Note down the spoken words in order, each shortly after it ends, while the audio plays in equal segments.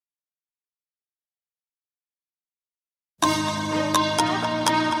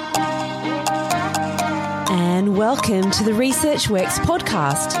Welcome to the Research Works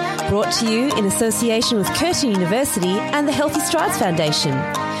podcast, brought to you in association with Curtin University and the Healthy Strides Foundation.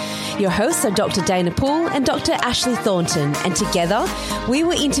 Your hosts are Dr. Dana Poole and Dr. Ashley Thornton, and together we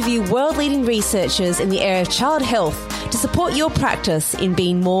will interview world-leading researchers in the area of child health to support your practice in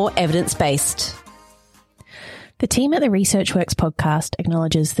being more evidence-based. The team at the Research Works podcast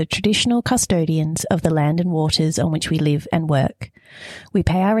acknowledges the traditional custodians of the land and waters on which we live and work. We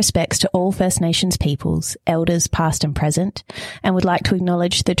pay our respects to all First Nations peoples, elders past and present, and would like to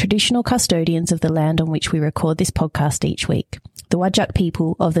acknowledge the traditional custodians of the land on which we record this podcast each week, the Whadjuk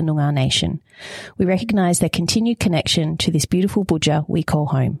people of the Noongar Nation. We recognise their continued connection to this beautiful budja we call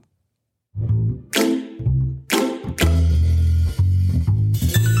home.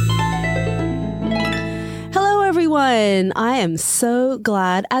 Everyone, I am so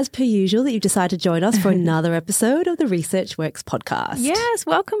glad, as per usual, that you've decided to join us for another episode of the Research Works podcast. Yes,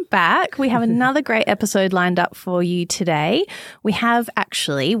 welcome back. We have another great episode lined up for you today. We have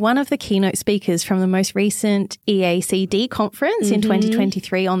actually one of the keynote speakers from the most recent EACD conference in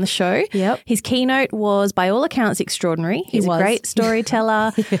 2023 on the show. Yep. His keynote was, by all accounts, extraordinary. He's a great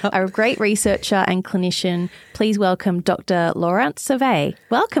storyteller, a great researcher and clinician. Please welcome Dr. Laurent Servais.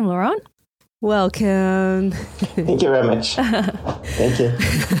 Welcome, Laurent. Welcome. Thank you very much. Thank you.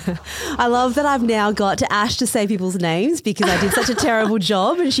 I love that I've now got to Ash to say people's names because I did such a terrible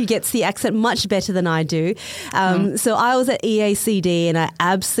job and she gets the accent much better than I do. So I was at EACD and I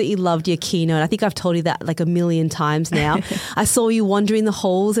absolutely loved your keynote. I think I've told you that like a million times now. I saw you wandering the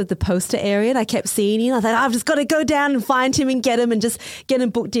halls of the poster area and I kept seeing you. And I thought, I've just got to go down and find him and get him and just get him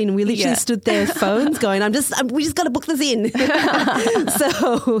booked in. We literally stood there with phones going, we just got to book this in.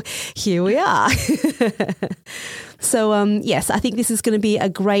 So here we are. So, yes, I think this is going to be a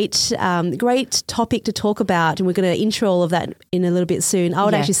great topic to talk about, and we're going to intro all of that in a little bit soon. I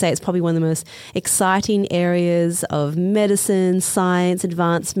would actually say it's probably one of the most exciting areas of medicine, science,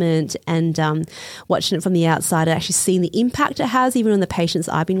 advancement, and watching it from the outside and actually seeing the impact it has even on the patients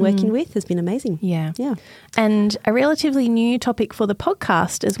I've been working with has been amazing. Yeah. And a relatively new topic for the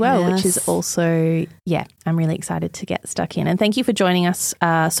podcast as well, which is also, I'm really excited to get stuck in. And thank you for joining us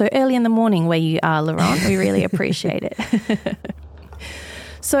so early in the morning where you are, Laurent. We really appreciate it.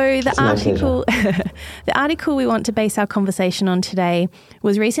 So the article we want to base our conversation on today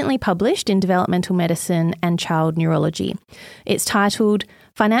was recently published in Developmental Medicine and Child Neurology. It's titled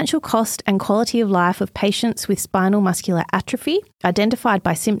Financial Cost and Quality of Life of Patients with Spinal Muscular Atrophy Identified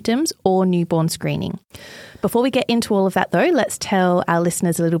by Symptoms or Newborn Screening. Before we get into all of that though, let's tell our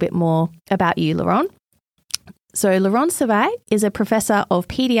listeners a little bit more about you, Laurent. So Laurent Servais is a professor of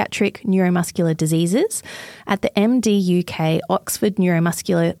paediatric neuromuscular diseases at the MD UK Oxford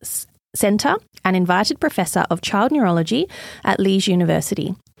Neuromuscular Centre and invited professor of child neurology at Liège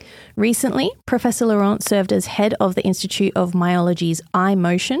University. Recently, Professor Laurent served as head of the Institute of Myology's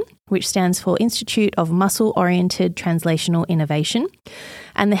iMotion, which stands for Institute of Muscle-Oriented Translational Innovation,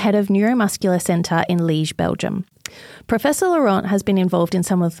 and the head of Neuromuscular Centre in Liège, Belgium. Professor Laurent has been involved in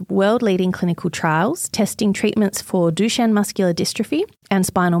some of the world-leading clinical trials, testing treatments for Duchenne muscular dystrophy and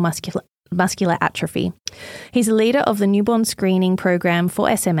spinal muscular atrophy. He's a leader of the newborn screening program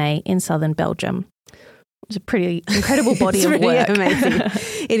for SMA in southern Belgium. It's a pretty incredible body of work. Amazing.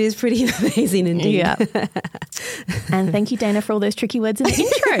 It is pretty amazing indeed. Yeah. And thank you, Dana, for all those tricky words in the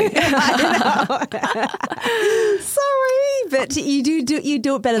intro. Sorry, but you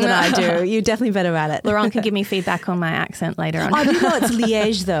do it better than I do. You're definitely better at it. Laurent can give me feedback on my accent later on. I do know it's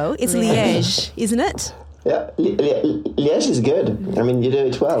Liège, though. It's Liège, isn't it? Yeah, Liège is good. I mean, you do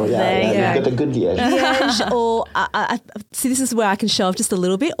it well. Yeah, you've got a good Liège. Liège, or see, this is where I can show off just a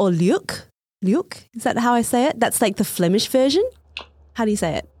little bit. Or Luc. Luc, is that how I say it? That's like the Flemish version. How do you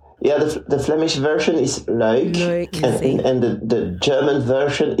say it? Yeah, the Flemish version is Luik, and the German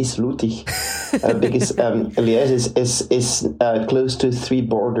version is Luti, because Liège is close to three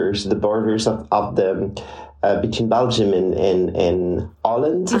borders, the borders of the between Belgium and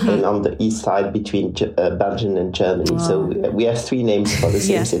Holland, and on the east side between Belgium and Germany. Wow. So we have three names for the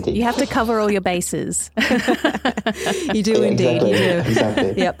same city. You have to cover all your bases. You do indeed. Exactly. You do.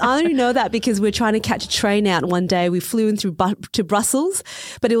 Exactly. Yep. I only know that because we're trying to catch a train out one day. We flew in to Brussels,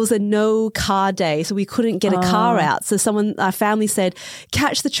 but it was a no car day, so we couldn't get a car out. So our family said,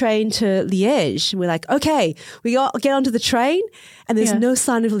 catch the train to Liège. And we're like, okay, we get onto the train and there's no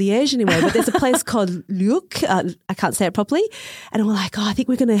sign of Liège anywhere, but there's a place called Luc. I can't say it properly. And we're like, I think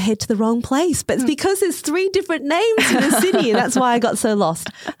we're going to head to the wrong place. But it's because there's three different names in the city. And that's why I got so lost.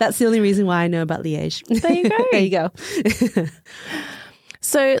 That's the only reason why I know about Liège. There you go. There you go.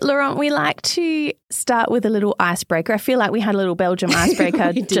 So, Laurent, we like to start with a little icebreaker. I feel like we had a little Belgium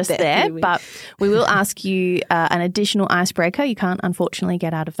icebreaker just there, but we will ask you an additional icebreaker. You can't, unfortunately,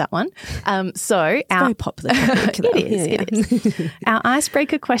 get out of that one. It's very popular topic. It is. Our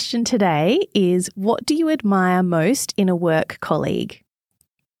icebreaker question today is, what do you admire most in a work colleague?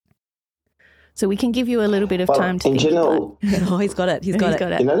 So we can give you a little bit of time to think general, Oh, he's got it. He's got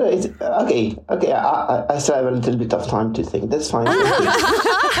it. You know, it's, okay. I still have a little bit of time to think. That's fine.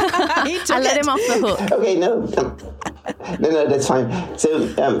 I let him off the hook. Okay, no, that's fine. So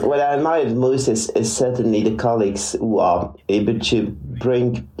what I admire most is certainly the colleagues who are able to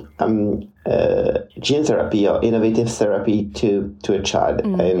bring gene therapy or innovative therapy to a child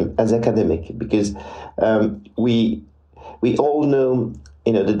as academic, because we all know,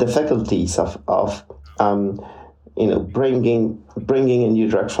 the difficulties of bringing a new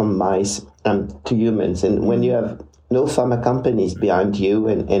drug from mice to humans. And when you have no pharma companies behind you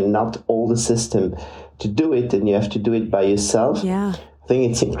and not all the system to do it, and you have to do it by yourself, I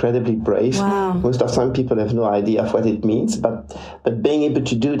think it's incredibly brave. Wow. Most of the time people have no idea of what it means, but being able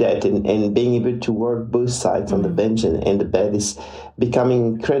to do that and being able to work both sides on the bench and the bed is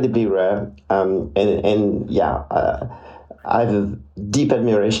becoming incredibly rare. I have a deep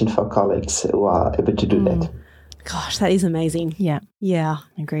admiration for colleagues who are able to do that. Gosh, that is amazing. Yeah. Yeah.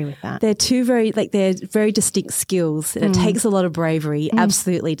 I agree with that. They're they're very distinct skills, and it takes a lot of bravery,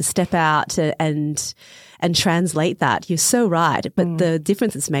 absolutely, to step out and translate that. You're so right. But the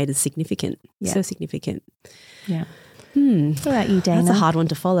difference it's made is significant. Yeah. So significant. Yeah. What about you, Dana? That's a hard one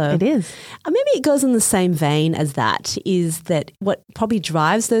to follow. It is. Maybe it goes in the same vein as that, is that what probably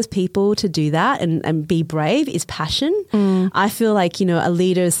drives those people to do that and be brave is passion. I feel like, a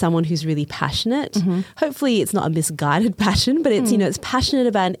leader is someone who's really passionate. Hopefully it's not a misguided passion, but it's, it's passionate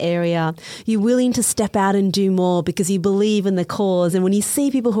about an area. You're willing to step out and do more because you believe in the cause. And when you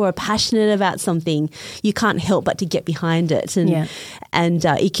see people who are passionate about something, you can't help but to get behind it. And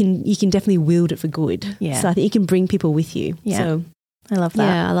you can definitely wield it for good. Yeah. So I think you can bring people with you. Yeah. So I love that.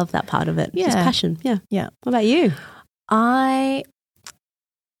 Yeah, I love that part of it. Yeah. Just passion. Yeah. Yeah. What about you? I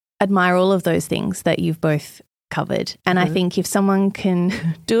admire all of those things that you've both covered. And I think if someone can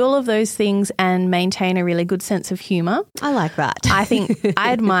do all of those things and maintain a really good sense of humour. I like that. I think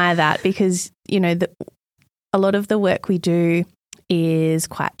I admire that because, a lot of the work we do is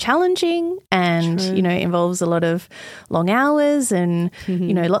quite challenging and, involves a lot of long hours and,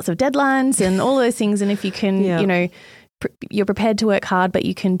 lots of deadlines and all those things. And if you can, you're prepared to work hard, but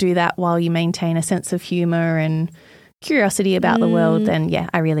you can do that while you maintain a sense of humour and curiosity about the world, then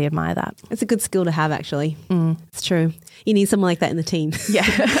I really admire that. It's a good skill to have, actually. It's true. You need someone like that in the team. Yeah.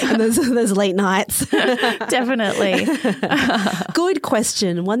 And those late nights. Definitely. Good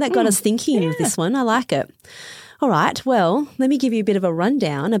question. One that got us thinking with this one. I like it. All right. Well, let me give you a bit of a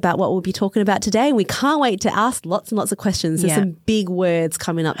rundown about what we'll be talking about today. And we can't wait to ask lots and lots of questions. There's some big words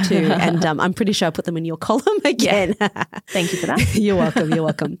coming up too. And I'm pretty sure I put them in your column again. Yeah. Thank you for that. You're welcome. You're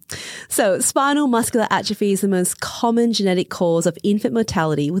welcome. So spinal muscular atrophy is the most common genetic cause of infant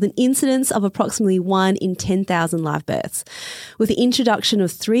mortality, with an incidence of approximately 1 in 10,000 live births. With the introduction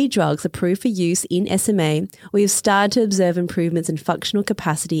of 3 drugs approved for use in SMA, we have started to observe improvements in functional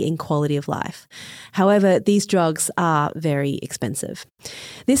capacity and quality of life. However, these drugs are very expensive.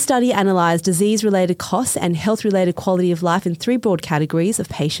 This study analysed disease-related costs and health-related quality of life in 3 broad categories of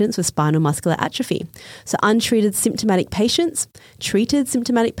patients with spinal muscular atrophy. So untreated symptomatic patients, treated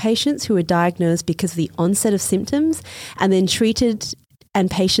symptomatic patients who were diagnosed because of the onset of symptoms, and then treated and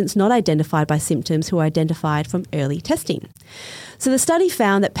patients not identified by symptoms who were identified from early testing. So the study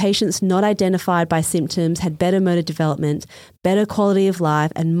found that patients not identified by symptoms had better motor development, better quality of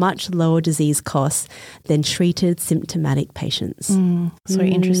life, and much lower disease costs than treated symptomatic patients. So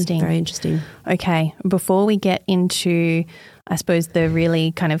interesting. Very interesting. Okay, before we get into, I suppose, the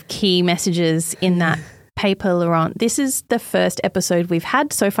really kind of key messages in that paper, Laurent, this is the first episode we've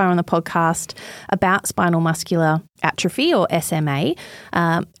had so far on the podcast about spinal muscular atrophy, or SMA,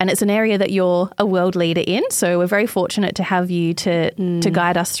 and it's an area that you're a world leader in, so we're very fortunate to have you to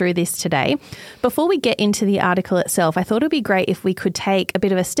guide us through this today. Before we get into the article itself, I thought it would be great if we could take a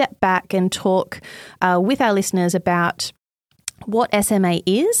bit of a step back and talk with our listeners about what SMA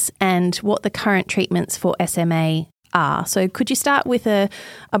is and what the current treatments for SMA are. So could you start with a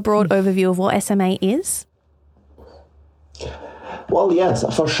broad overview of what SMA is? Well, yes,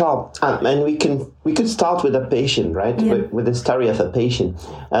 for sure. And we could start with a patient, right? Yeah. With the story of a patient.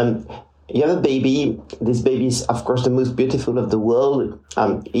 You have a baby. This baby is, of course, the most beautiful of the world.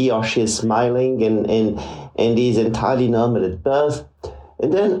 He or she is smiling and is entirely normal at birth.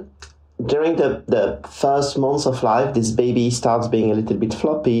 And then during the first months of life, this baby starts being a little bit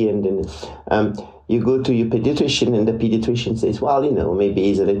floppy, and then you go to your pediatrician, and the pediatrician says, well, maybe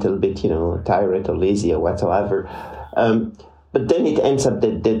he's a little bit, tired or lazy or whatsoever. But then it ends up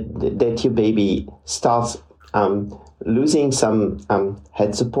that your baby starts losing some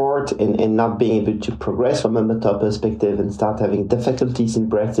head support and not being able to progress from a motor perspective and start having difficulties in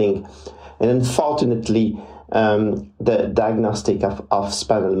breathing. And unfortunately, the diagnostic of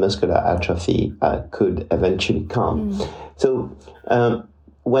spinal muscular atrophy could eventually come. So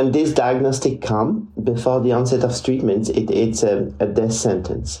when this diagnostic comes before the onset of treatment, it's a death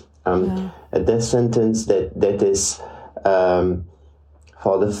sentence. A death sentence that is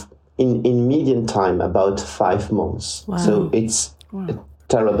for in median time about 5 months. Wow. So it's a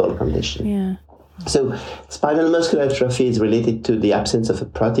terrible condition. Yeah. So spinal muscular atrophy is related to the absence of a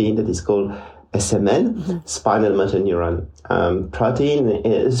protein that is called SMN, spinal motor neuron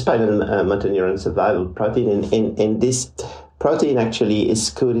protein, spinal motor neuron survival protein, and this protein actually is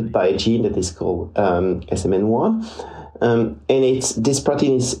coded by a gene that is called SMN1, and this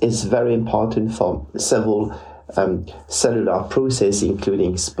protein is very important for several cellular processes,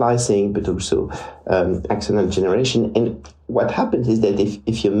 including splicing, but also axonal generation. And what happens is that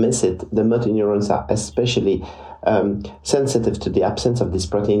if you miss it, the motor neurons are especially sensitive to the absence of this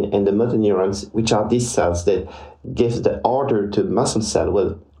protein, and the motor neurons, which are these cells that give the order to muscle cell,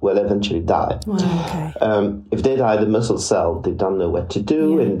 will eventually die. Wow, okay. If they die, the muscle cell, they don't know what to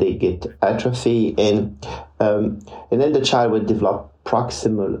do, and they get atrophy, and then the child will develop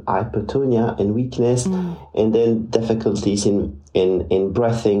proximal hypotonia and weakness, and then difficulties in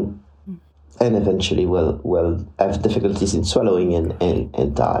breathing, and eventually will have difficulties in swallowing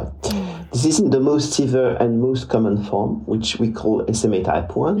and die. This isn't the most severe and most common form, which we call SMA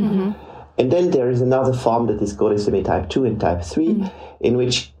type 1. And then there is another form that is called SMA type 2 and type 3, in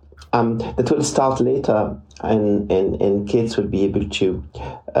which that will start later, and kids will be able to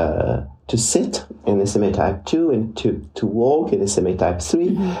sit in SMA type 2 and to walk in SMA type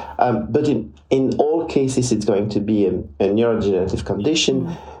 3. But in all cases, it's going to be a neurodegenerative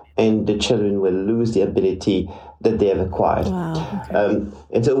condition, and the children will lose the ability that they have acquired. Wow. Okay.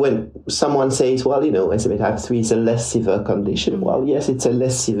 And so when someone says, well, SMA type 3 is a less severe condition, well, yes, it's a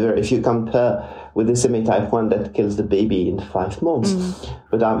less severe if you compare with SMA type 1 that kills the baby in 5 months.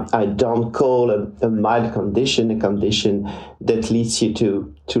 But I don't call a mild condition a condition that leads you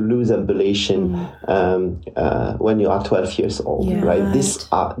to lose ambulation when you are 12 years old, right?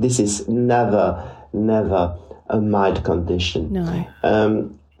 This is never a mild condition. No.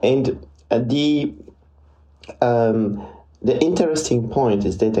 And the interesting point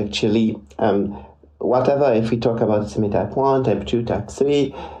is that actually, whatever, if we talk about SMA type 1, type 2, type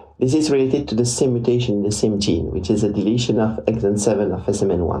 3, this is related to the same mutation in the same gene, which is a deletion of exon 7 of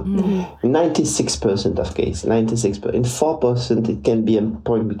SMN1. 96% of cases, 96%. In 4%, it can be a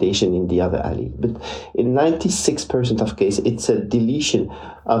point mutation in the other allele. But in 96% of cases, it's a deletion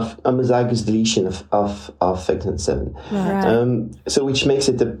of homozygous deletion of exon 7. Right. So which makes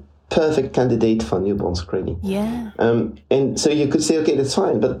it a perfect candidate for newborn screening. Yeah. And so you could say, okay, that's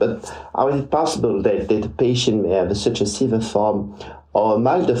fine, but how is it possible that the patient may have such a severe form or a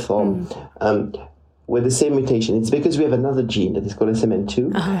milder form with the same mutation? It's because we have another gene that is called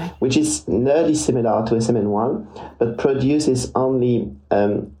SMN2, which is nearly similar to SMN1, but produces only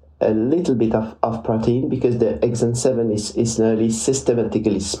a little bit of protein, because the exon 7 is nearly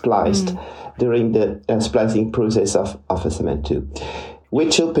systematically spliced during the splicing process of SMN2.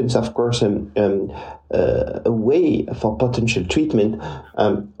 Which opens, of course, a way for potential treatment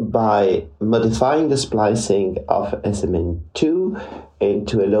by modifying the splicing of SMN2 and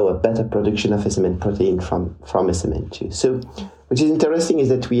to allow a better production of SMN protein from SMN2. So, which is interesting is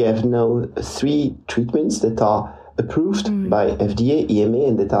that we have now 3 treatments that are approved by FDA, EMA,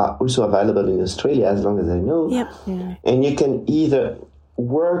 and that are also available in Australia, as long as I know. Yep. Yeah. And you can either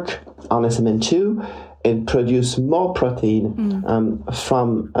work on SMN2 and produce more protein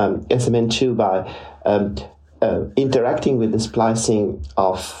from SMN2 by interacting with the splicing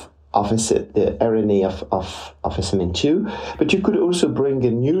of the RNA of SMN2. But you could also bring a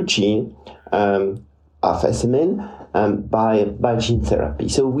new gene of SMN by gene therapy.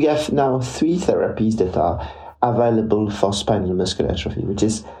 So we have now 3 therapies that are available for spinal muscular atrophy, which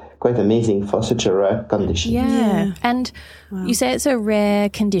is quite amazing for such a rare condition. Yeah. And you say it's a rare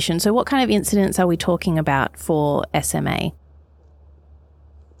condition. So what kind of incidence are we talking about for SMA?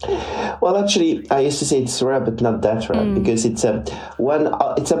 Well, actually, I used to say it's rare, but not that rare, because it's about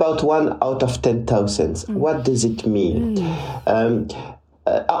 1 out of 10,000. What does it mean?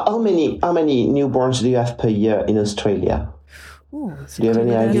 How many newborns do you have per year in Australia? Ooh, Do you have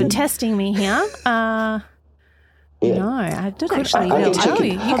any idea? You're testing me here. Yeah. No, I don't actually I know. can check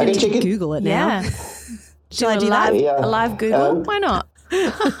it. I can check it. Google it now. Yeah. Should I do that? Yeah. A live Google? Why not?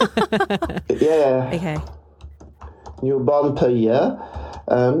 Yeah. Okay. Newborn per year.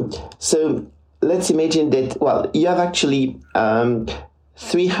 So let's imagine that, well, you have actually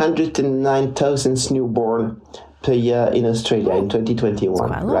 309,000 newborn per year in Australia in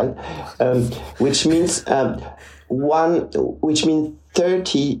 2021, right? Which means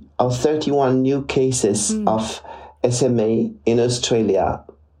 30 or 31 new cases of SMA in Australia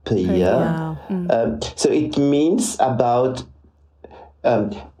per year. Wow. So it means about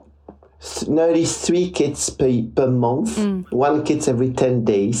nearly 3 kids per month, 1 kid every 10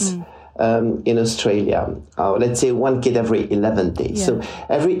 days in Australia. Let's say 1 kid every 11 days. Yeah. So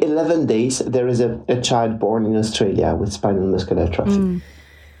every 11 days, there is a child born in Australia with spinal muscular atrophy.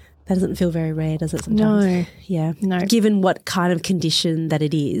 That doesn't feel very rare, does it, sometimes? No. Yeah. No. Given what kind of condition that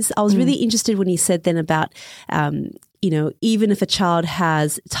it is. I was really interested when you said then about, even if a child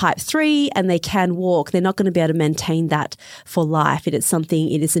has type 3 and they can walk, they're not going to be able to maintain that for life. It is a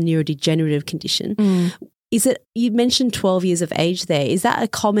neurodegenerative condition. Is it, you mentioned 12 years of age there. Is that a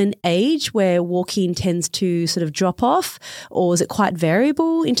common age where walking tends to sort of drop off, or is it quite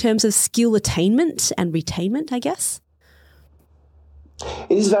variable in terms of skill attainment and retainment, I guess?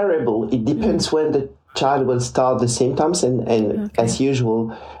 It is variable. It depends when the child will start the symptoms, and as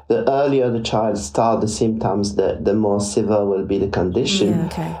usual, the earlier the child starts the symptoms, the more severe will be the condition. Yeah,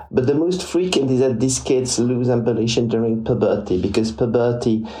 okay. But the most frequent is that these kids lose ambulation during puberty, because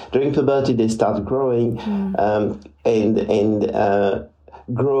during puberty they start growing, and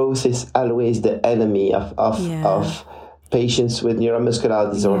growth is always the enemy of patients with neuromuscular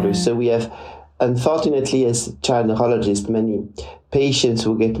disorders. Yeah. So we have, unfortunately, as child neurologists, many patients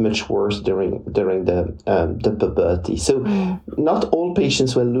who get much worse during the puberty. So not all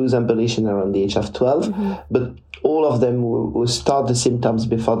patients will lose ambulation around the age of 12, but all of them who start the symptoms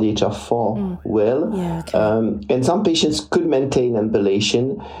before the age of 4 will. Yeah, okay. And some patients could maintain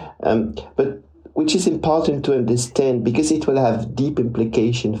ambulation, but which is important to understand because it will have deep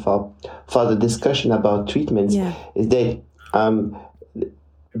implication for the discussion about treatments, is that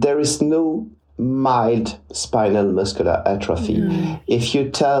there is no mild spinal muscular atrophy. If you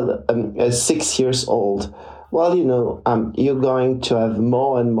tell a 6-year-old, well, you're going to have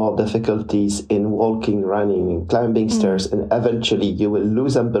more and more difficulties in walking, running, climbing stairs, and eventually you will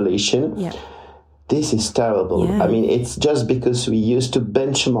lose ambulation. Yeah. This is terrible. Yeah. I mean, it's just because we used to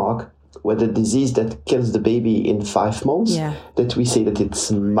benchmark with a disease that kills the baby in 5 months that we say that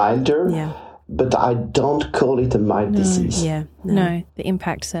it's milder. Yeah. But I don't call it a mild disease. Yeah. No, the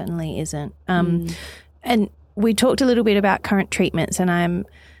impact certainly isn't. And we talked a little bit about current treatments, and I'm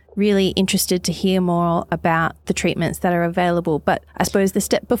really interested to hear more about the treatments that are available. But I suppose the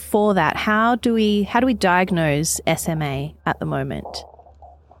step before that, how do we diagnose SMA at the moment?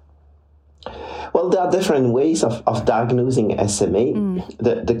 Well, there are different ways of diagnosing SMA.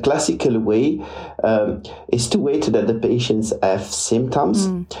 The classical way is to wait that the patients have symptoms.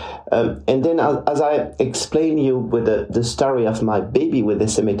 And then as I explain you with the story of my baby with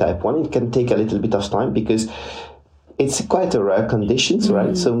SMA type 1, it can take a little bit of time because it's quite a rare condition,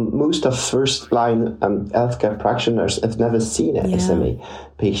 right? So most of first-line healthcare practitioners have never seen a SMA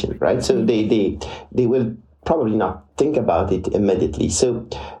patient, right? So they will probably not think about it immediately. So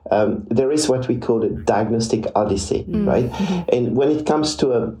there is what we call a diagnostic odyssey, right? And when it comes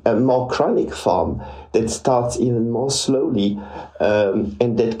to a more chronic form that starts even more slowly,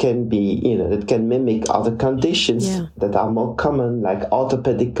 and that can be, that can mimic other conditions that are more common, like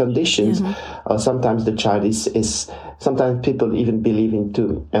orthopedic conditions, or sometimes the child is sometimes people even believe in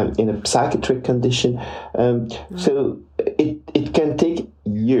a psychiatric condition. So it can take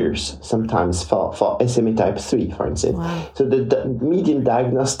years sometimes for SMA type 3, for instance. Wow. So the median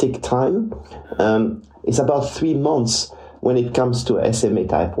diagnostic time is about 3 months when it comes to SMA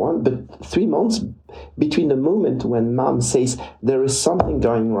type 1, but 3 months between the moment when mom says there is something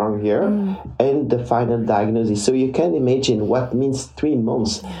going wrong here and the final diagnosis. So you can imagine what means 3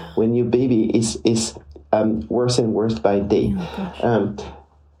 months when your baby is worse and worse by day.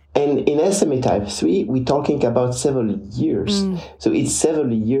 And in SMA type 3, we're talking about several years. So it's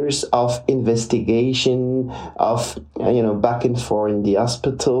several years of investigation, of, back and forth in the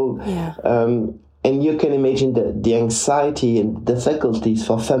hospital. And you can imagine the anxiety and difficulties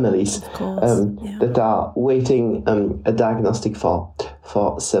for families that are waiting a diagnostic for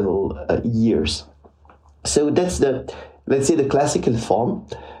several years. So that's let's say the classical form.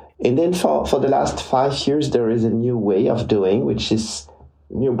 And then for the last 5 years, there is a new way of doing, which is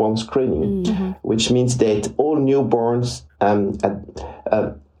newborn screening, which means that all newborns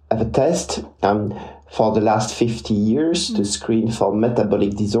have a test for the last 50 years to screen for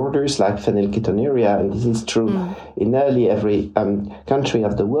metabolic disorders like phenylketonuria, and this is true in nearly every country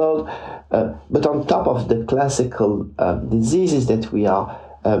of the world. But on top of the classical diseases that we are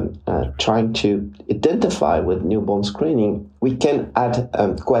trying to identify with newborn screening, we can add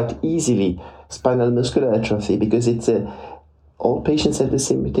quite easily spinal muscular atrophy, because it's all patients have the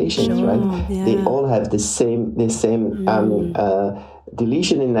same mutations, right? Yeah. They all have the same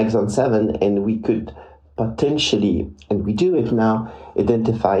deletion in exon 7, and we could potentially, and we do it now,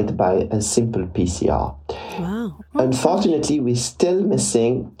 identify it by a simple PCR. Wow. Unfortunately, we're still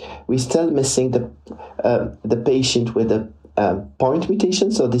missing the patient with a point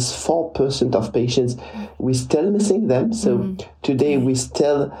mutation. So this 4% of patients, we're still missing them. So today we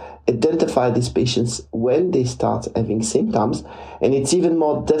still identify these patients when they start having symptoms, and it's even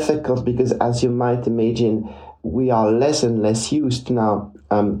more difficult because, as you might imagine, we are less and less used now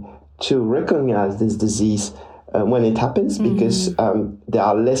to recognize this disease when it happens, because there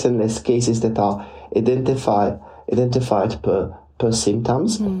are less and less cases that are identified per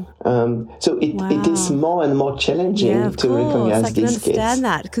symptoms. So it is more and more challenging to recognize these cases. I can understand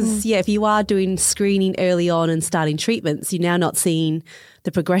that, because if you are doing screening early on and starting treatments, you're now not seeing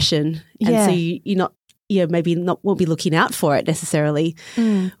the progression, and so you're not, won't be looking out for it necessarily,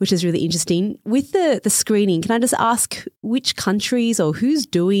 which is really interesting. With the screening, can I just ask which countries or who's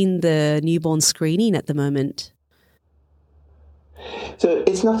doing the newborn screening at the moment? So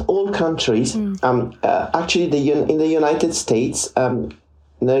it's not all countries. Actually, in the United States,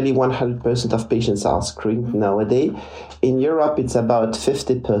 nearly 100% of patients are screened nowadays. In Europe, it's about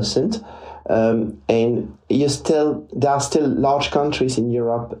 50%. And there are still large countries in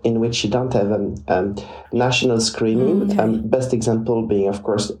Europe in which you don't have national screening. Best example being, of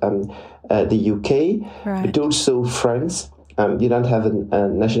course, the UK, but also France. You don't have a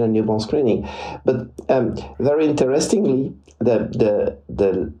national newborn screening. But very interestingly,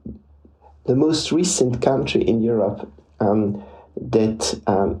 the most recent country in Europe that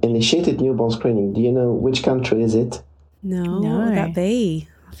initiated newborn screening, do you know which country is it? No. What would that be?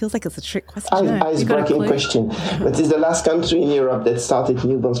 Feels like it's a trick question. Ice-breaking question. But it's the last country in Europe that started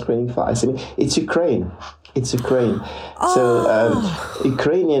newborn screening for SMA. It's Ukraine. So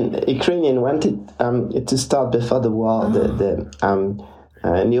Ukrainian wanted to start before the war the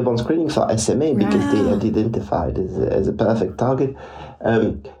newborn screening for SMA because they had identified as a perfect target.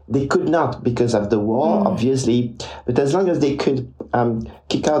 They could not because of the war, obviously, but as long as they could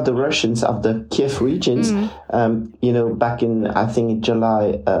kick out the Russians of the Kiev regions, back in, I think,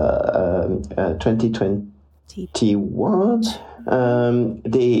 July 2021,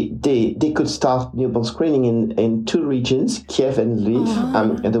 they could start newborn screening in two regions, Kiev and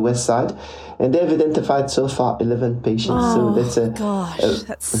Lviv, at the west side. And they've identified so far 11 patients. So that's a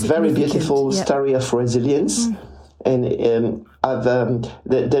very beautiful story of resilience. And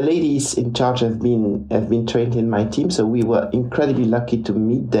the ladies in charge have been trained in my team, so we were incredibly lucky to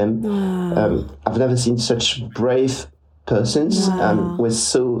meet them. I've never seen such brave persons with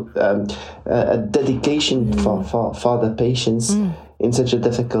so a dedication for the patients in such a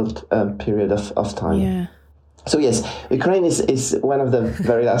difficult period of time. Yeah. So yes, Ukraine is one of the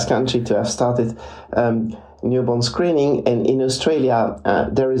very last countries to have started newborn screening, and in Australia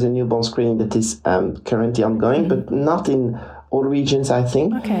there is a newborn screening that is currently ongoing, but not in all regions, I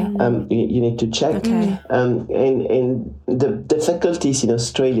think. Okay. You need to check. Okay. And the difficulties in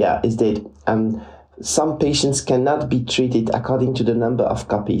Australia is that some patients cannot be treated according to the number of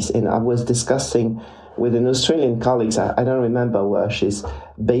copies, and I was discussing with an Australian colleague, I don't remember where she's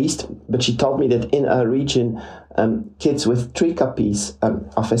based, but she told me that in her region, kids with 3 copies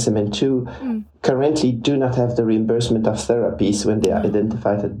of SMN2 currently do not have the reimbursement of therapies when they are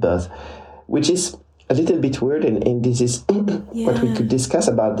identified at birth, which is a little bit weird, and this is what we could discuss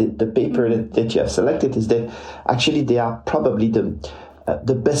about the paper that you have selected, is that actually they are probably the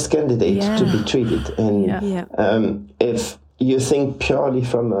best candidate to be treated. And if you think purely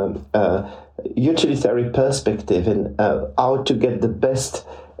from a utilitarian perspective and how to get the best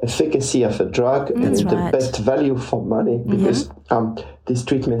efficacy of a drug and the best value for money, because these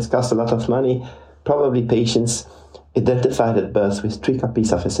treatments cost a lot of money, probably patients identified at birth with 3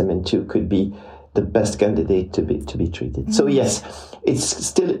 copies of SMN2 could be the best candidate to be treated. So yes, it's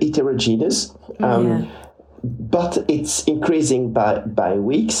still heterogeneous, but it's increasing by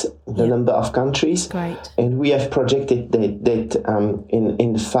weeks, the number of countries. Great. And we have projected that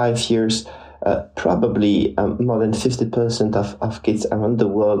in 5 years, probably more than 50% of kids around the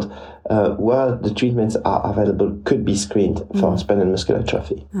world where the treatments are available could be screened for spinal muscular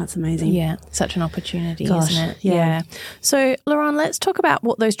atrophy. That's amazing. Yeah, such an opportunity, Gosh, isn't it? yeah. So, Laurent, let's talk about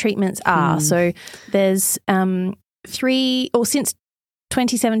what those treatments are. So there's since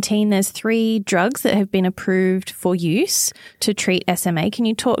 2017, there's 3 drugs that have been approved for use to treat SMA. Can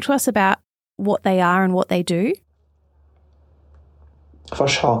you talk to us about what they are and what they do? For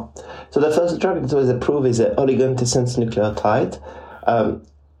sure. So the first drug that was approved is an oligoantisense nucleotide.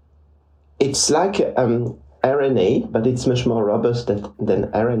 It's like RNA, but it's much more robust than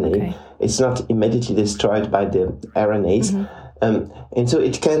RNA. Okay. It's not immediately destroyed by the RNAs. And so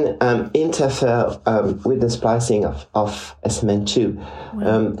it can interfere with the splicing of SMN2.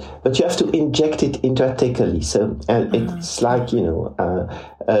 Wow. But you have to inject it intrathecally. So it's like,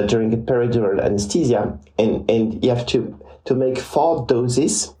 during a peridural anesthesia, and you have to make 4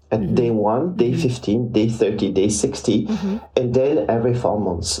 doses at day 1, day 15, day 30, day 60, and then every 4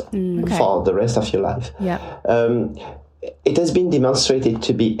 months for the rest of your life. Yeah. It has been demonstrated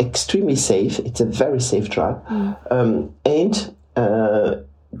to be extremely safe. It's a very safe drug. And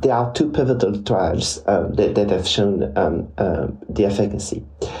there are 2 pivotal trials that have shown the efficacy.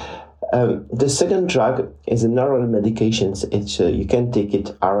 The second drug is an oral medication. It's you can take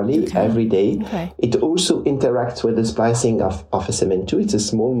it orally every day. Okay. It also interacts with the splicing of SMN2. It's a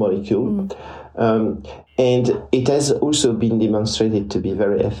small molecule. And it has also been demonstrated to be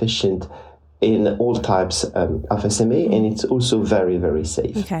very efficient in all types of SMA, and it's also very, very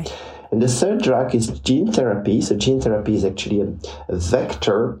safe. Okay. And the third drug is gene therapy. So gene therapy is actually a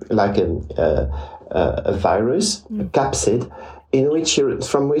vector, like a virus, a capsid,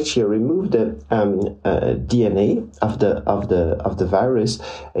 from which you remove the DNA of the virus,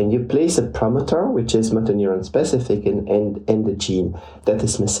 and you place a promoter, which is motor neuron specific, and the gene that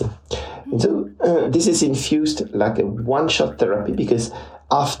is missing. And so this is infused like a one-shot therapy, because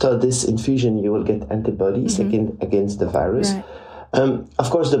after this infusion you will get antibodies against the virus. Right. Of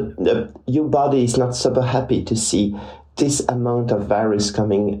course, your body is not super happy to see this amount of virus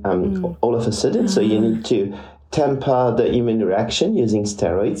coming all of a sudden, so you need to temper the immune reaction using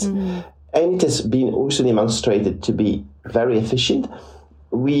steroids. And it has been also demonstrated to be very efficient.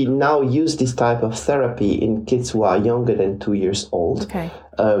 We now use this type of therapy in kids who are younger than 2 years old,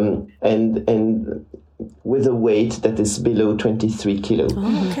 and with a weight that is below 23 kilos.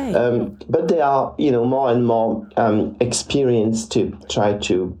 But they are, more and more experienced to try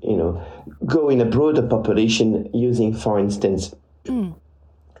to, go in a broader population using, for instance,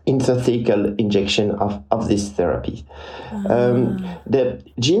 intrathecal injection of this therapy. The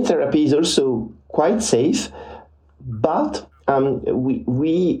gene therapy is also quite safe, but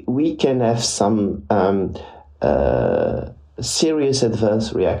we can have some serious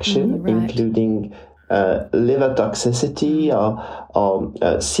adverse reaction, including liver toxicity or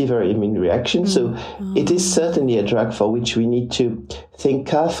severe immune reaction. So it is certainly a drug for which we need to think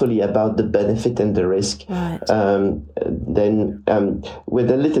carefully about the benefit and the risk, then with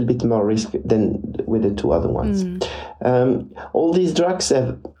a little bit more risk than with the 2 other ones. All these drugs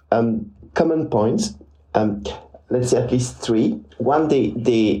have common points. Let's say at least 3. One, the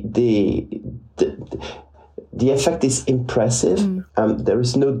effect is impressive. There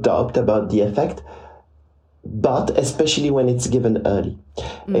is no doubt about the effect, but especially when it's given early.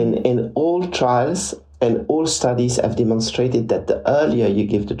 And all trials and all studies have demonstrated that the earlier you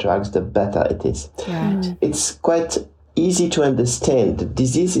give the drugs, the better it is. Right. It's quite easy to understand. The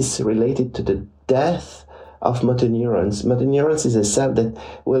disease is related to the death of motor neurons. Motor neurons is a cell that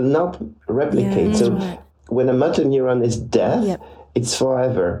will not replicate. When a motor neuron is dead, it's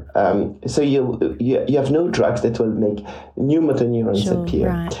forever. So you have no drugs that will make new motor neurons appear.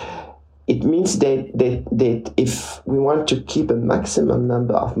 Right. It means that if we want to keep a maximum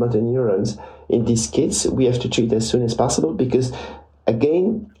number of motor neurons in these kids, we have to treat as soon as possible, because,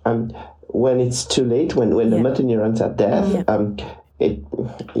 again, when it's too late, when the motor neurons are dead,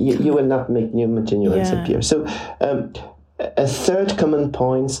 you will not make new motor neurons appear. So a third common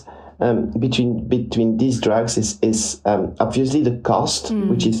point between these drugs is obviously the cost,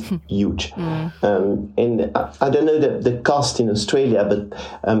 which is huge. And I don't know the cost in Australia, but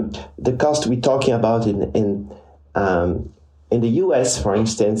the cost we're talking about in the US, for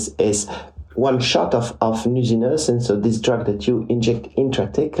instance, is one shot of nusinersen, so this drug that you inject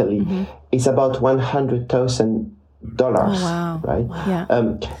intrathecally, is about $100,000. Right?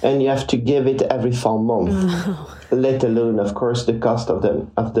 Wow. And you have to give it every 4 months. Let alone, of course, the cost of the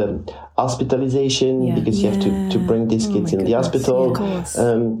hospitalization, because you have to bring these kids in the hospital.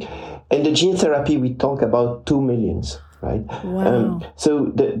 And the gene therapy, we talk about $2 million, right? Wow. So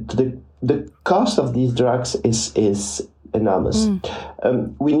the the cost of these drugs is enormous.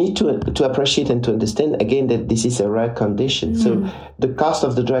 We need to appreciate and to understand again that this is a rare condition. So the cost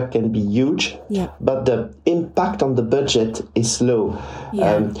of the drug can be huge, but the impact on the budget is low.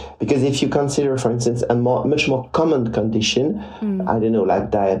 Because if you consider, for instance, a much more common condition, I don't know,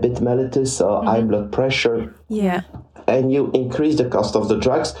 like diabetes mellitus or high blood pressure, and you increase the cost of the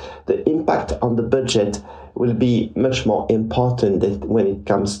drugs, the impact on the budget will be much more important than when it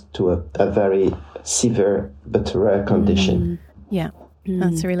comes to a very severe but rare condition.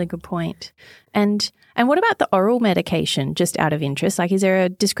 That's a really good point. And what about the oral medication, just out of interest? Like, is there a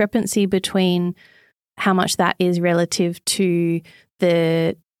discrepancy between how much that is relative to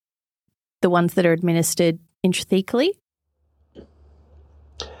the ones that are administered intrathecally?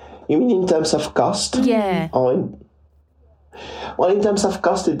 You mean in terms of cost? Yeah. Well, in terms of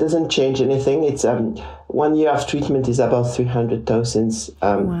cost, it doesn't change anything. It's 1 year of treatment is about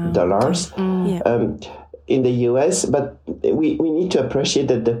 $300,000 in the US. But we need to appreciate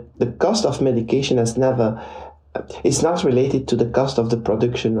that the cost of medication is not related to the cost of the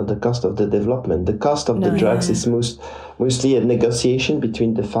production or the cost of the development. The cost of the drugs is mostly a negotiation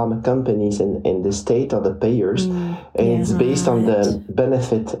between the pharma companies and the state or the payers, and it's based on the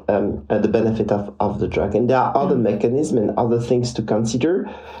benefit of the drug. And there are other mechanisms and other things to consider,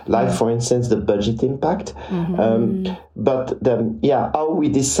 like for instance the budget impact. But how we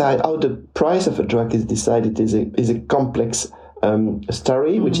decide how the price of a drug is decided is a complex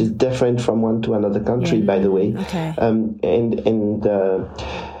story, which is different from one to another country, by the way.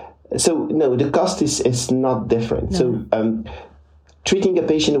 So no, the cost is not different. So treating a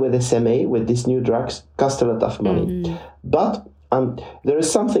patient with SMA with these new drugs costs a lot of money. But there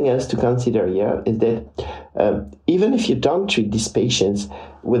is something else to consider here, is that even if you don't treat these patients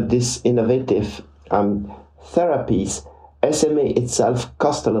with these innovative therapies, SMA itself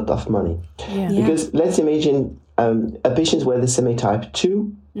costs a lot of money. Because let's imagine a patient with SMA type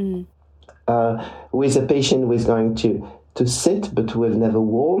 2 who is a patient who is going to sit but will never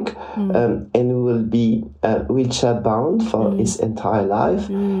walk and will be wheelchair bound for his entire life.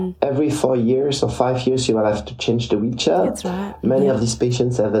 Every 4 years or 5 years you will have to change the wheelchair. That's right. Many of these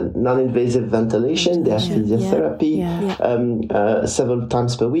patients have a non-invasive ventilation, they have physiotherapy several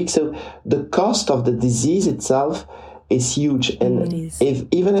times per week. So the cost of the disease itself is huge. And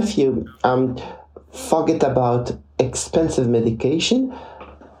even if you forget about expensive medication,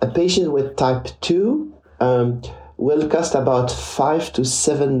 a patient with type 2 will cost about $5 to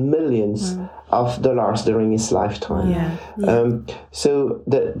 $7 million of dollars during his lifetime. So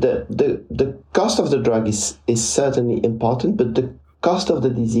the cost of the drug is certainly important, but the cost of the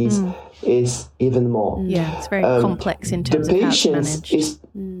disease is even more. It's very complex in terms of how it's managed.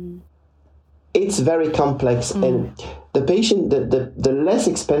 It's very complex, and the patient, the less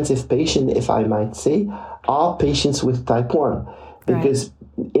expensive patient, if I might say, are patients with type 1, because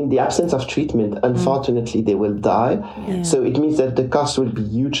in the absence of treatment, unfortunately, they will die. So it means that the cost will be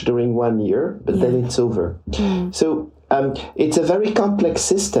huge during 1 year, but then it's over. So it's a very complex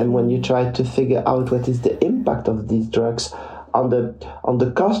system when you try to figure out what is the impact of these drugs on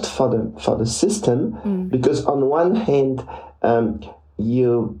the cost for the system, because on one hand,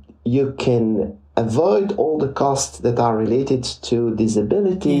 you can avoid all the costs that are related to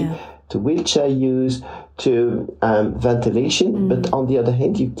disability, to wheelchair use, to ventilation, but on the other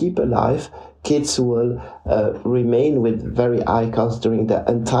hand, you keep alive kids who will remain with very high costs during their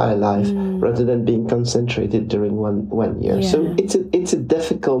entire life, rather than being concentrated during one year. So it's a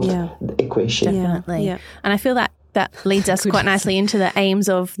difficult equation. Definitely. And I feel that leads us quite nicely into the aims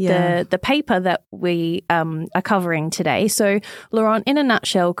of the paper that we are covering today. So, Laurent, in a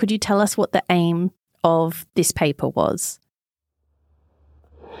nutshell, could you tell us what the aim of this paper was?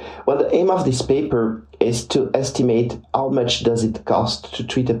 Well, the aim of this paper is to estimate how much does it cost to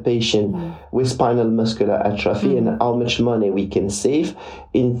treat a patient with spinal muscular atrophy and how much money we can save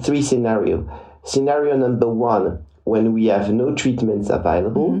in 3 scenarios. Scenario number 1, when we have no treatments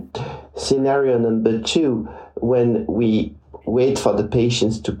available. Scenario number 2, when we wait for the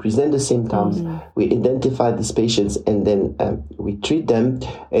patients to present the symptoms, we identify these patients and then we treat them.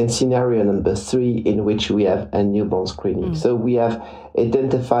 And scenario number 3, in which we have a newborn screening. So we have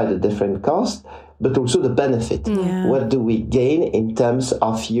identified the different costs, but also the benefit. What do we gain in terms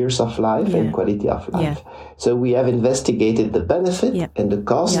of years of life and quality of life? So we have investigated the benefit and the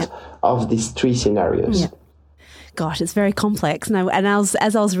cost of these 3 scenarios. Gosh, it's very complex. And as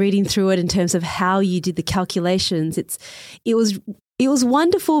I was reading through it in terms of how you did the calculations, it was It was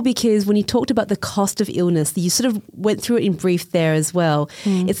wonderful because when you talked about the cost of illness, you sort of went through it in brief there as well.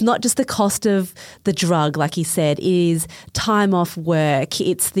 It's not just the cost of the drug, like you said, it is time off work.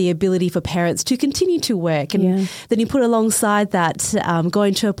 It's the ability for parents to continue to work. And then you put alongside that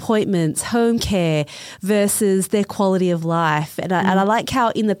going to appointments, home care versus their quality of life. And I like how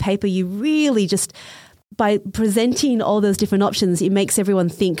in the paper you really just, by presenting all those different options, it makes everyone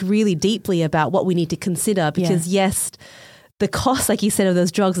think really deeply about what we need to consider because yes, the cost, like you said, of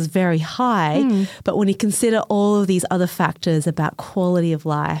those drugs is very high, but when you consider all of these other factors about quality of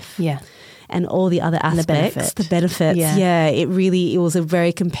life and all the other aspects, the benefits, it was a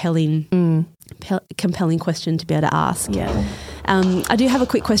very compelling question to be able to ask. I do have a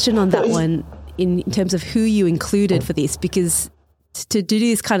quick question on that one in terms of who you included for this, because to do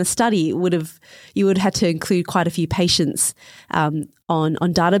this kind of study, you would have had to include quite a few patients on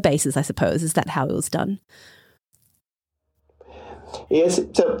databases, I suppose. Is that how it was done? Yes,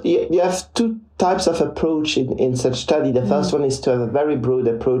 so you have two types of approach in such study. The first one is to have a very broad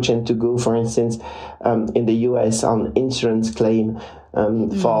approach and to go, for instance, in the US on insurance claim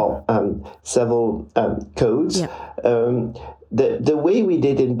for several codes. The way we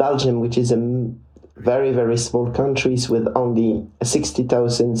did in Belgium, which is a very, very small countries with only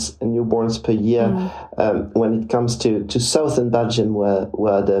 60,000 newborns per year. When it comes to southern Belgium,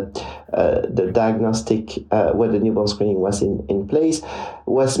 where the diagnostic, where the newborn screening was in place,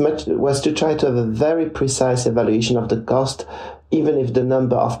 was to try to have a very precise evaluation of the cost, even if the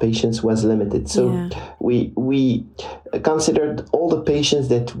number of patients was limited. So we considered all the patients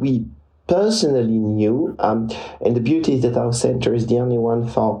that we personally knew, and the beauty is that our center is the only one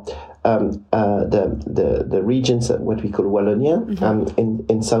for the regions, what we call Wallonia,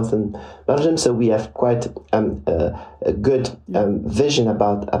 in southern Belgium. So we have quite a good vision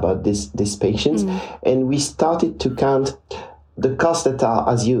about these patients, and we started to count the costs that are,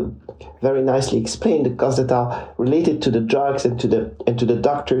 as you very nicely explained, the costs that are related to the drugs and to the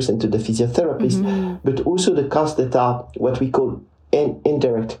doctors and to the physiotherapists, but also the costs that are what we call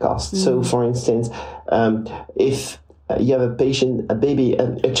indirect costs. So, for instance, if you have a patient, a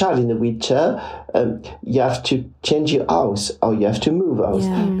child in a wheelchair, you have to change your house or you have to move house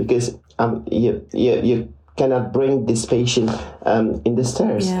because you cannot bring this patient in the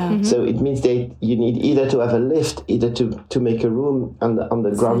stairs. So it means that you need either to have a lift, either to make a room on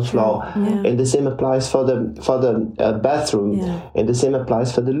the ground floor, and the same applies for the bathroom, and the same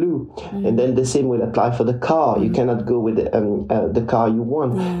applies for the loo, and then the same will apply for the car. You cannot go with the car you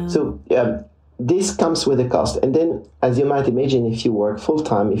want. So this comes with a cost, and then, as you might imagine, if you work full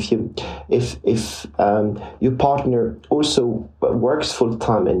time, if your partner also works full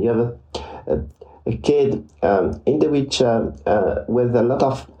time, and you have a kid in the wheelchair with a lot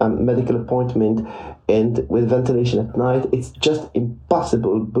of medical appointment and with ventilation at night, it's just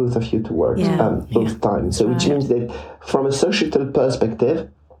impossible both of you to work both times. So which means that from a societal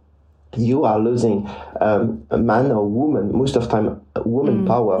perspective, you are losing a man or woman, most of the time woman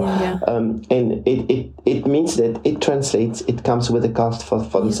power, and it means that it translates, it comes with a cost for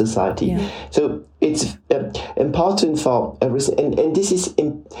the society. So it's important for everything, and this is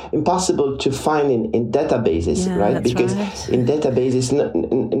impossible to find in databases, right? Because in databases,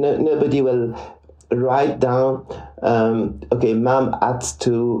 nobody will write down, okay, mom had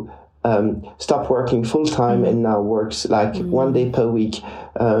to stop working full time and now works like 1 day per week.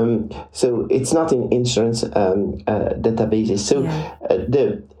 So it's not in insurance databases. So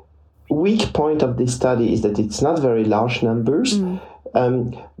the weak point of this study is that it's not very large numbers.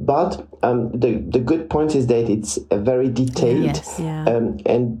 But the good point is that it's very detailed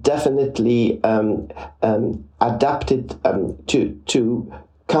and definitely adapted to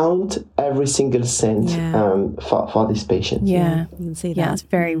count every single cent for this patient. Yeah, you can see that. Yeah, it's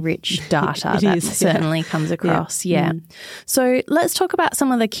very rich data that certainly comes across. So let's talk about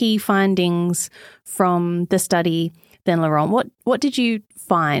some of the key findings from the study then, Laurent. What did you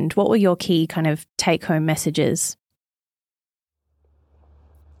find? What were your key kind of take-home messages?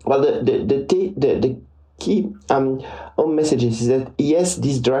 Well, the key home messages is that, yes,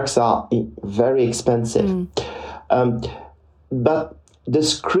 these drugs are very expensive, but the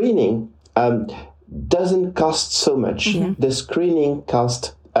screening doesn't cost so much. The screening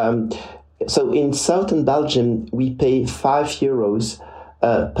cost, so in southern Belgium, we pay €5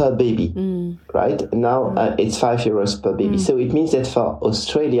 per baby, right? Now it's €5 per baby. So it means that for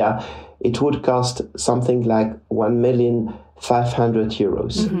Australia, it would cost something like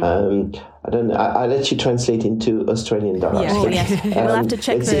 €1,500,000. I don't know. I'll let you translate into Australian dollars. We'll have to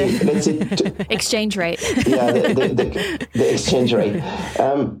check the exchange rate. The exchange rate.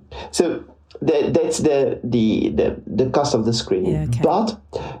 So that's the cost of the screening. Yeah, okay. But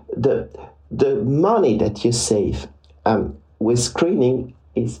the money that you save with screening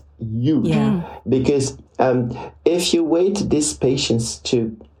is huge, because if you wait these patients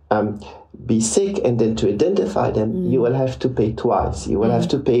to be sick and then to identify them, you will have to pay twice. You will have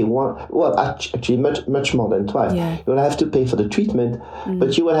to pay actually much more than twice. Yeah. You will have to pay for the treatment,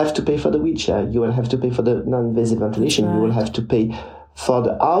 but you will have to pay for the wheelchair. You will have to pay for the non-invasive ventilation. Right. You will have to pay for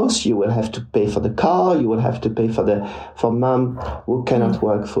the house. You will have to pay for the car. You will have to pay for mom who cannot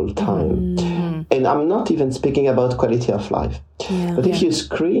work full time. And I'm not even speaking about quality of life. Yeah. But if you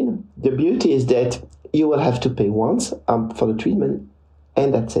screen, the beauty is that you will have to pay once for the treatment,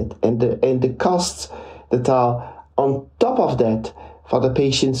 and that's it. And the costs that are on top of that for the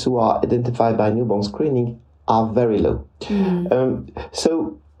patients who are identified by newborn screening are very low.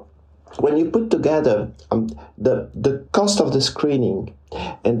 So when you put together the cost of the screening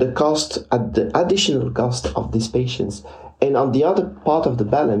and the additional cost of these patients, and on the other part of the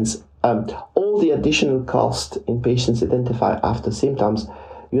balance, all the additional cost in patients identified after symptoms,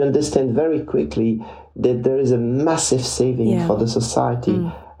 you understand very quickly that there is a massive saving for the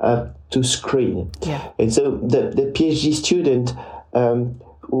society to screen. Yeah. And so the PhD student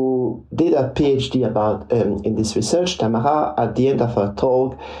who did a PhD about in this research, Tamara, at the end of her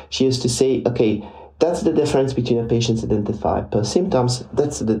talk, she used to say, okay, that's the difference between a patient identified per symptoms,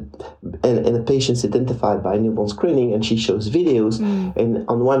 and a patient identified by newborn screening, and she shows videos, and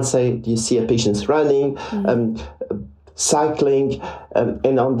on one side you see a patient running, cycling,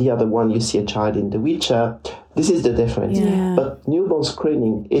 and on the other one you see a child in the wheelchair. This is the difference. Yeah. But newborn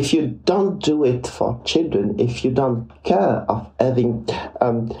screening, if you don't do it for children, if you don't care of having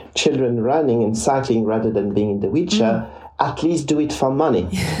children running and cycling rather than being in the wheelchair, at least do it for money.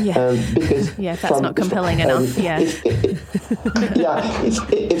 Because that's not compelling enough. If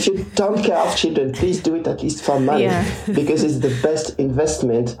you don't care of children, please do it at least for money, because it's the best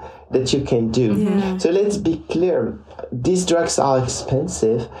investment that you can do. So let's be clear, these drugs are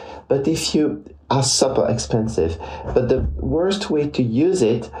expensive, but if you are super expensive, but the worst way to use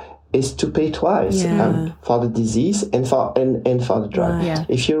it is to pay twice for the disease and for the drug. Right. Yeah.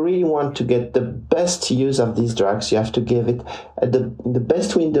 If you really want to get the best use of these drugs, you have to give it at the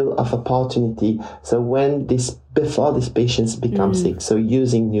best window of opportunity. So before these patients become sick, so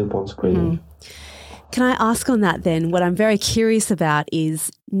using newborn screening. Can I ask on that then? What I'm very curious about is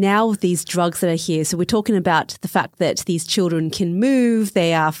now with these drugs that are here, so we're talking about the fact that these children can move,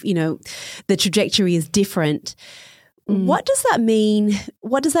 they are, the trajectory is different. What does that mean?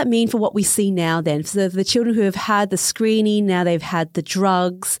 What does that mean for what we see now then? So the children who have had the screening, now they've had the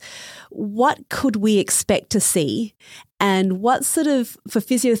drugs, what could we expect to see? And what sort of, for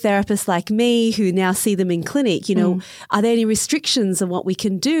physiotherapists like me who now see them in clinic, are there any restrictions on what we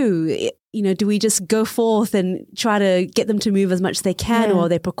can do? Do we just go forth and try to get them to move as much as they can, or are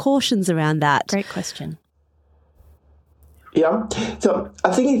there precautions around that? Great question. Yeah. So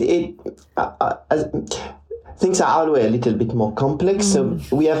I think things are always a little bit more complex. So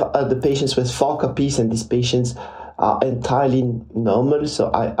we have the patients with 4 copies, and these patients are entirely normal. So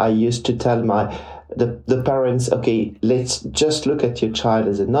I used to tell the parents, okay, let's just look at your child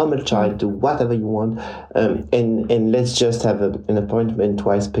as a normal child, do whatever you want, and let's just have an appointment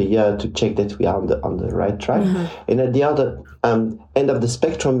twice per year to check that we are on the right track. And at the other end of the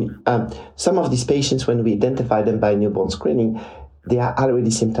spectrum, some of these patients, when we identify them by newborn screening, they are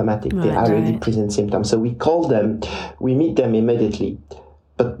already symptomatic. They already present symptoms. So we call them, we meet them immediately.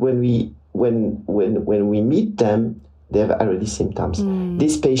 But when we meet them, they have already symptoms.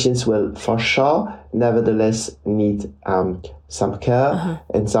 These patients will, for sure, nevertheless need some care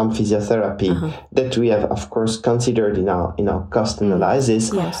and some physiotherapy that we have, of course, considered in our cost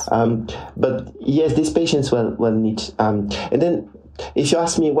analysis. Yes. But yes, these patients will need. And then, if you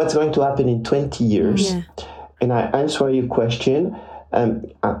ask me what's going to happen in 20 years, and I answer your question,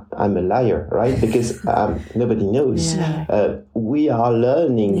 I'm a liar, right? Because nobody knows. We are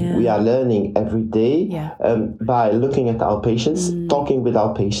learning. We are learning every day by looking at our patients, talking with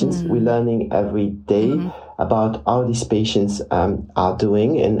our patients. We're learning every day about how these patients are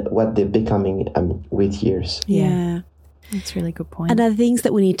doing and what they're becoming with years. Yeah. That's a really good point. And are there things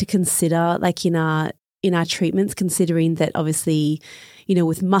that we need to consider, like in our treatments, considering that obviously,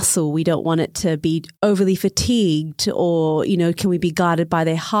 with muscle, we don't want it to be overly fatigued, or, can we be guided by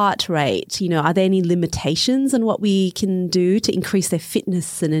their heart rate? Are there any limitations on what we can do to increase their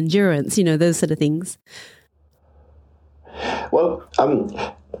fitness and endurance, those sort of things? Well,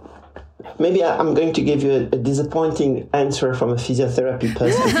 maybe I'm going to give you a disappointing answer from a physiotherapy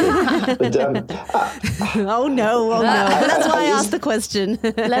perspective. But, oh no. But that's why I asked the question.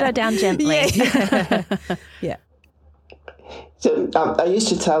 Let her down gently. Yeah. So I used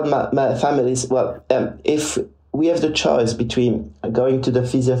to tell my families, well, if we have the choice between going to the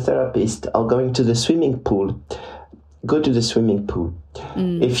physiotherapist or going to the swimming pool, go to the swimming pool.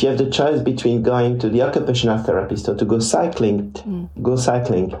 If you have the choice between going to the occupational therapist or to go cycling, go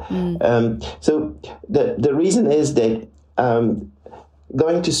cycling. So the reason is that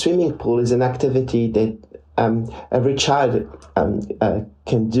going to swimming pool is an activity that every child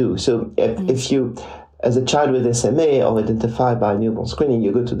can do. So if you, as a child with SMA or identified by newborn screening,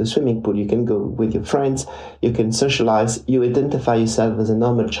 you go to the swimming pool, you can go with your friends, you can socialize, you identify yourself as a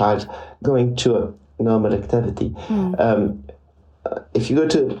normal child going to a normal activity. If you go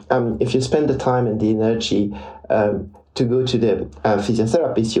to, if you spend the time and the energy to go to the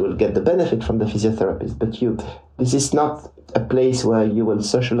physiotherapist, you will get the benefit from the physiotherapist. But this is not a place where you will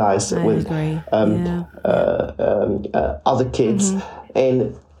socialize with other kids.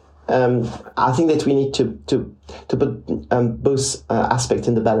 And I think that we need to put both aspects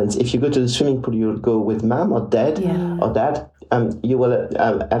in the balance. If you go to the swimming pool, you'll go with mom or dad, you will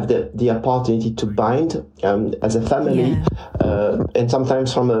have the opportunity to bind as a family, and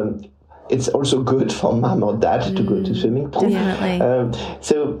sometimes it's also good for mom or dad to go to swimming pool. Definitely.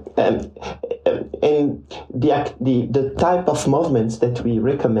 And the type of movements that we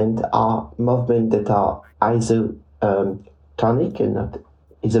recommend are movements that are isotonic and not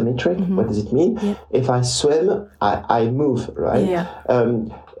isometric. What does it mean? If I swim, I move, right?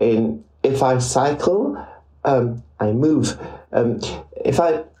 And if I cycle, I move. If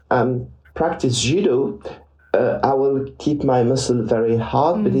I practice judo, I will keep my muscle very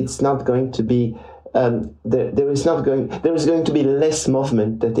hard, but it's not going to be. There is going to be less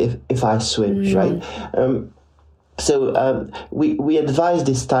movement than if I swim, right? So we advise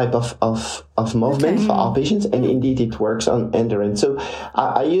this type of movement for our patients, and indeed it works on endurance. So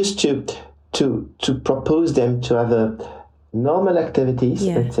I used to propose them to have normal activities,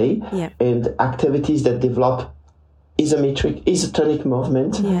 let's say, and activities that develop isotonic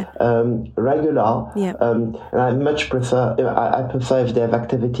movement, regular. And I much prefer. I prefer if they have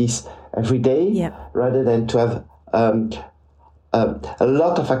activities every day rather than to have a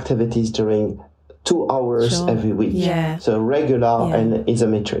lot of activities during 2 hours every week. So regular and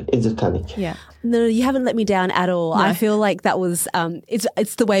isotonic. No, you haven't let me down at all. No. I feel like that was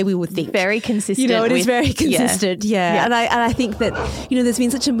it's the way we would think. Very consistent. You know, it is very consistent. And I think that, you know, there's been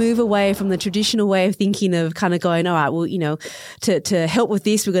such a move away from the traditional way of thinking of kind of going, all right, well, you know, to help with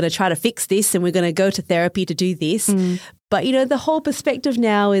this, we're going to try to fix this and we're going to go to therapy to do this. But, you know, the whole perspective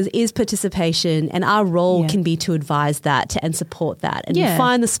now is participation, and our role can be to advise that and support that and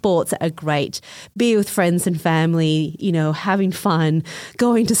find the sports that are great, be with friends and family, you know, having fun,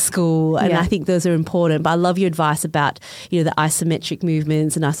 going to school. And I think those are important. But I love your advice about, you know, the isometric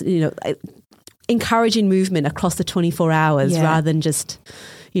movements and us, you know, encouraging movement across the 24 hours rather than just,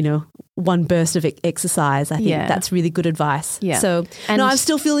 you know, one burst of exercise. I think that's really good advice. So, and I'm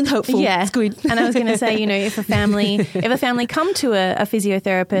still feeling hopeful. It's good. And I was going to say, you know, if a family come to a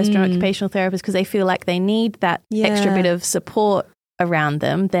physiotherapist or occupational therapist because they feel like they need that extra bit of support around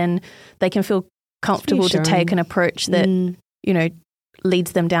them, then they can feel comfortable to take an approach that, you know,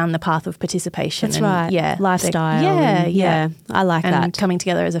 leads them down the path of participation. That's right. Lifestyle. I like that. Coming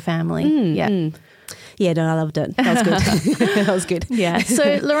together as a family. Yeah, no, I loved it. That was good. That was good.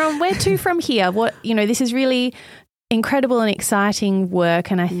 So, Laurent, where to from here? What, you know, this is really incredible and exciting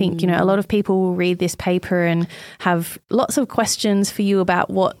work. And I think, you know, a lot of people will read this paper and have lots of questions for you about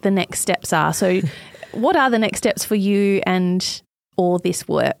what the next steps are. So what are the next steps for you and all this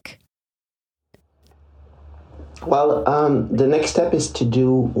work? Well, the next step is to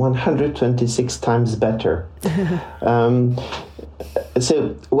do 126 times better. So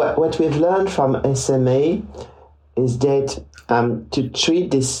what we've learned from SMA is that to treat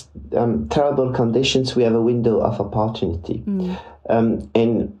these terrible conditions, we have a window of opportunity.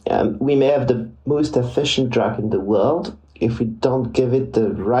 And we may have the most efficient drug in the world. If we don't give it the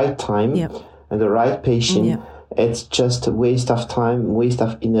right time and the right patient, it's just a waste of time, waste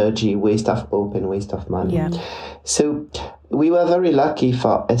of energy, waste of hope, and waste of money. So we were very lucky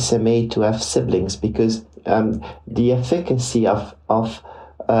for SMA to have siblings because the efficacy of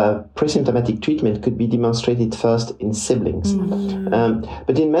pre-symptomatic treatment could be demonstrated first in siblings.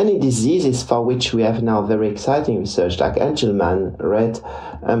 But in many diseases for which we have now very exciting research, like Angelman, Rett,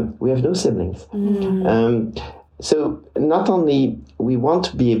 we have no siblings. So not only we will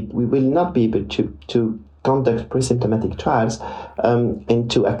not be able to conduct pre-symptomatic trials and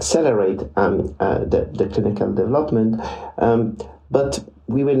to accelerate the clinical development. But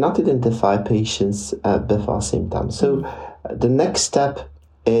we will not identify patients before symptoms. So the next step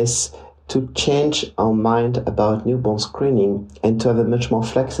is to change our mind about newborn screening and to have a much more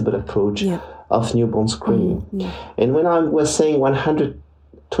flexible approach of newborn screening. And when I was saying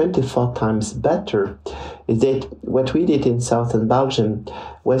 124 times better, is that what we did in southern Belgium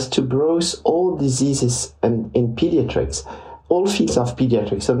was to browse all diseases in pediatrics, all fields of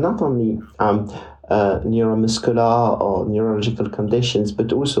pediatrics, so not only neuromuscular or neurological conditions,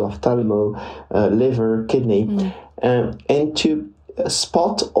 but also ophthalmo, liver, kidney, and to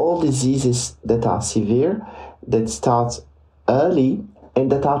spot all diseases that are severe, that start early,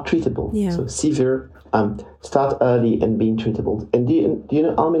 and that are treatable. So severe, start early and being treatable. And do you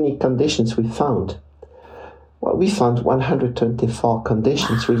know how many conditions we found? Well, we found 124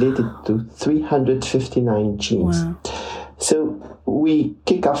 conditions related to 359 genes. Wow. So we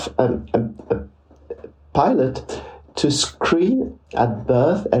kick off a pilot to screen at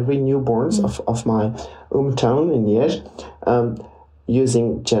birth every newborns of my hometown in Liège,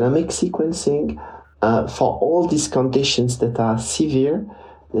 using genomic sequencing for all these conditions that are severe,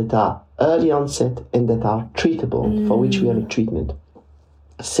 that are early onset, and that are treatable, for which we have a treatment.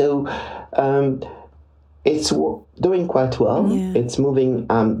 So it's doing quite well. It's moving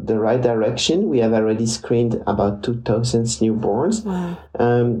the right direction. We have already screened about 2,000 newborns.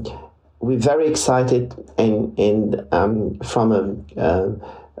 We're very excited, and from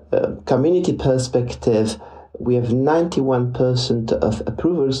a community perspective, we have 91% of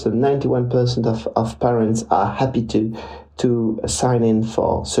approvals, so 91% of parents are happy to sign in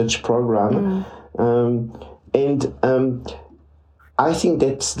for such program. I think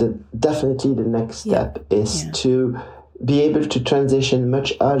that's definitely the next step is to be able to transition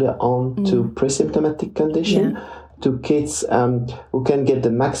much earlier on to pre-symptomatic condition, to kids who can get the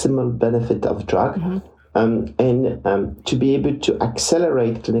maximal benefit of drug, and to be able to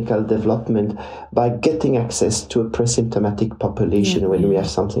accelerate clinical development by getting access to a pre-symptomatic population when we have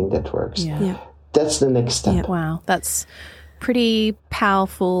something that works. That's the next step. Wow, that's pretty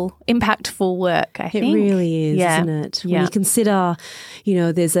powerful, impactful work, I think. It really is, isn't it? When you consider,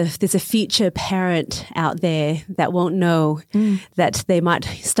 there's a future parent out there that won't know that they might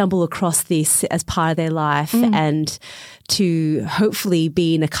stumble across this as part of their life, and to hopefully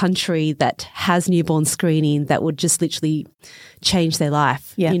be in a country that has newborn screening that would just literally change their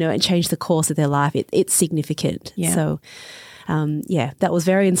life, and change the course of their life. It's significant. So that was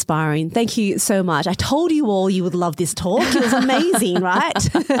very inspiring. Thank you so much. I told you all you would love this talk. It was amazing, right?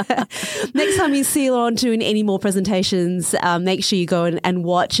 Next time you see Laurent doing any more presentations, make sure you go and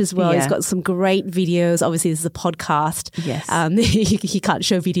watch as well. He's got some great videos. Obviously, this is a podcast. Yes. He can't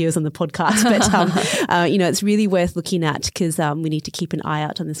show videos on the podcast, but, it's really worth looking at because we need to keep an eye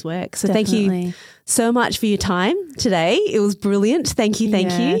out on this work. So Thank you so much for your time today. It was brilliant. Thank you.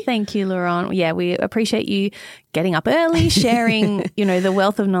 Thank you, Laurent. Yeah, we appreciate you getting up early, sharing, the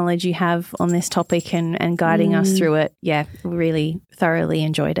wealth of knowledge you have on this topic and guiding us through it. Yeah, really thoroughly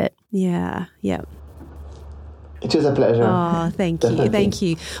enjoyed it. Yeah. It was a pleasure. Oh, thank you. Thank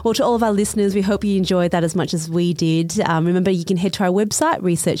you. Well, to all of our listeners, we hope you enjoyed that as much as we did. Remember, you can head to our website,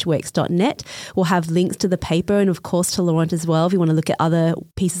 researchworks.net. We'll have links to the paper and, of course, to Laurent as well if you want to look at other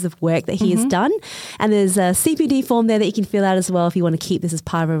pieces of work that he has done. And there's a CPD form there that you can fill out as well if you want to keep this as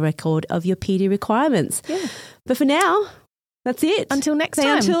part of a record of your PD requirements. Yeah. But for now, that's it. Until next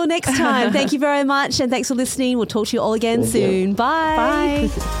time. Thank you very much. And thanks for listening. We'll talk to you all again soon. Bye.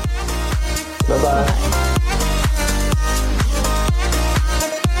 Bye-bye.